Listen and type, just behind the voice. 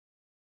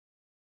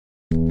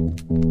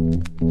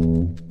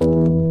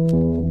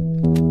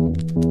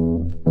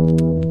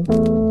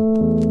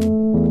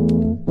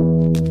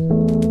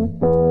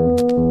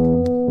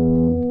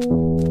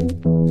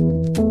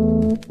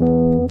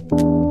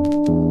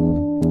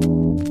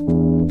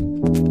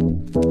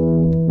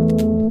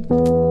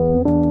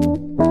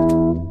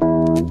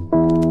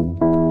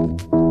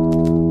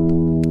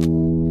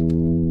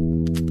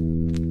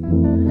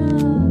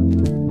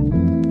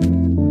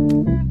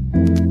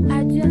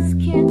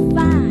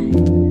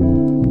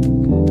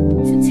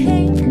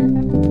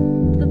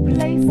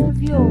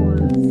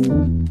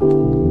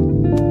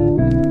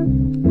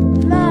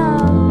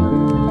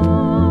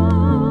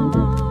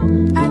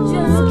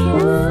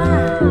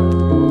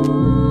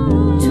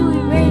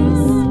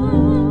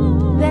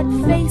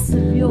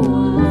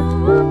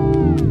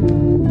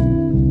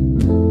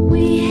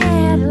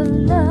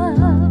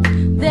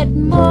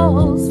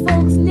Most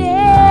folks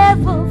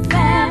never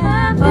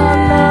found a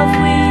love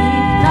we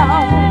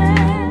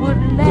thought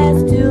would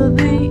last till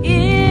the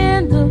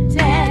end of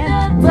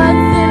time. But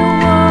then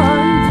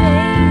one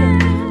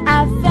day I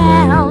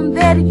found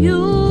that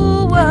you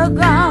were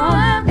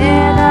gone,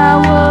 and I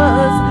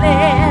was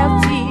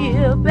left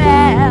here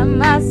by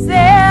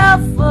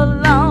myself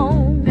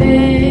alone,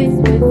 faced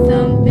with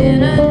some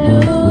bitter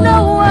news. No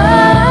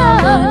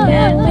one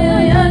can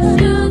fill your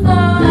shoes on.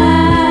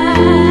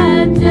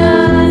 I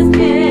just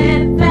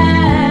can't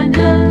find a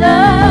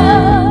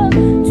love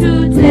to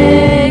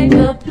take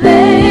the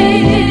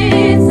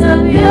place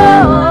of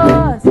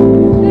yours.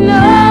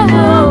 No,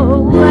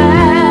 I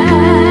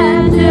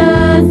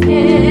just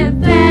can't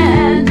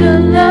find a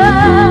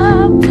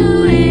love to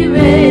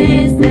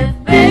erase the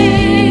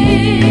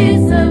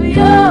face of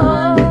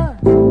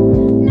yours.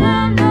 No,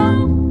 no,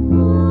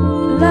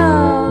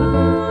 love.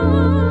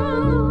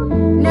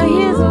 Now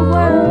here's a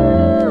word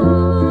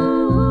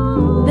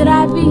that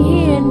I've been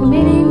hearing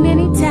many,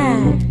 many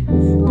times.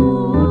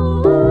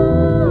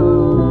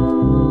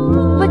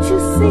 But you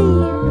see,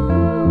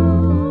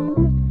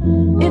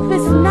 if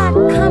it's not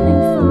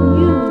coming from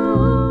you,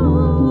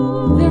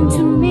 then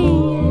to me,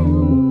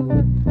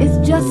 it's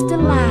just a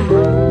lie.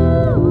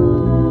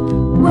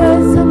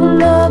 Words of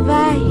love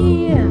I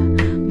hear,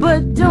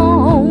 but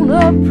don't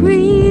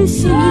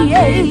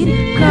appreciate,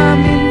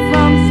 coming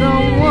from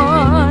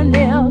someone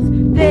else.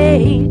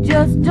 They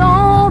just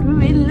don't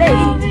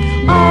relate.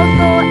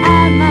 Although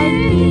I might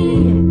be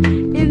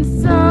in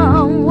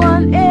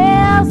someone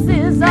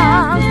else's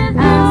arms,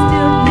 I'm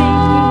still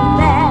thinking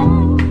back,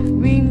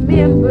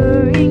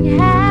 remembering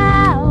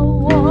how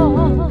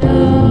warm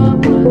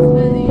love was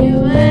with you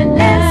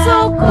and so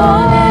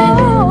cold.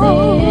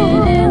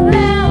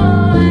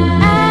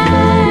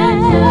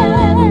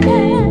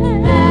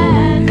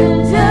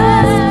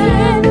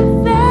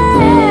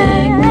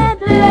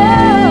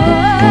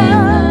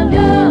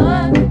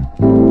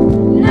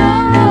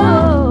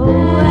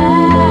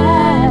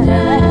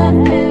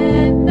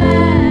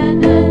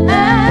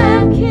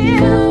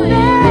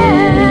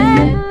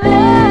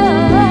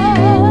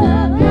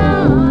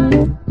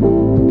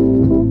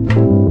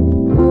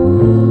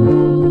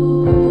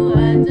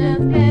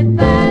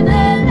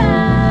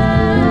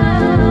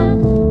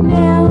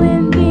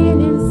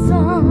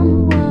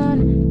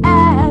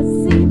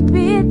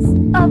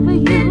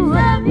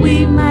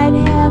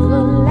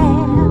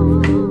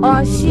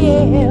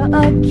 Share a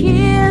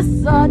kiss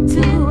or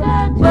two,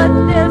 but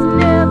there's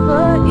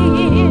never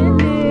any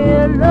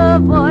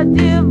love or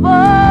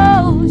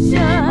devotion.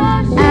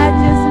 I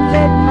just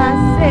let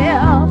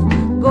myself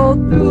go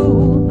through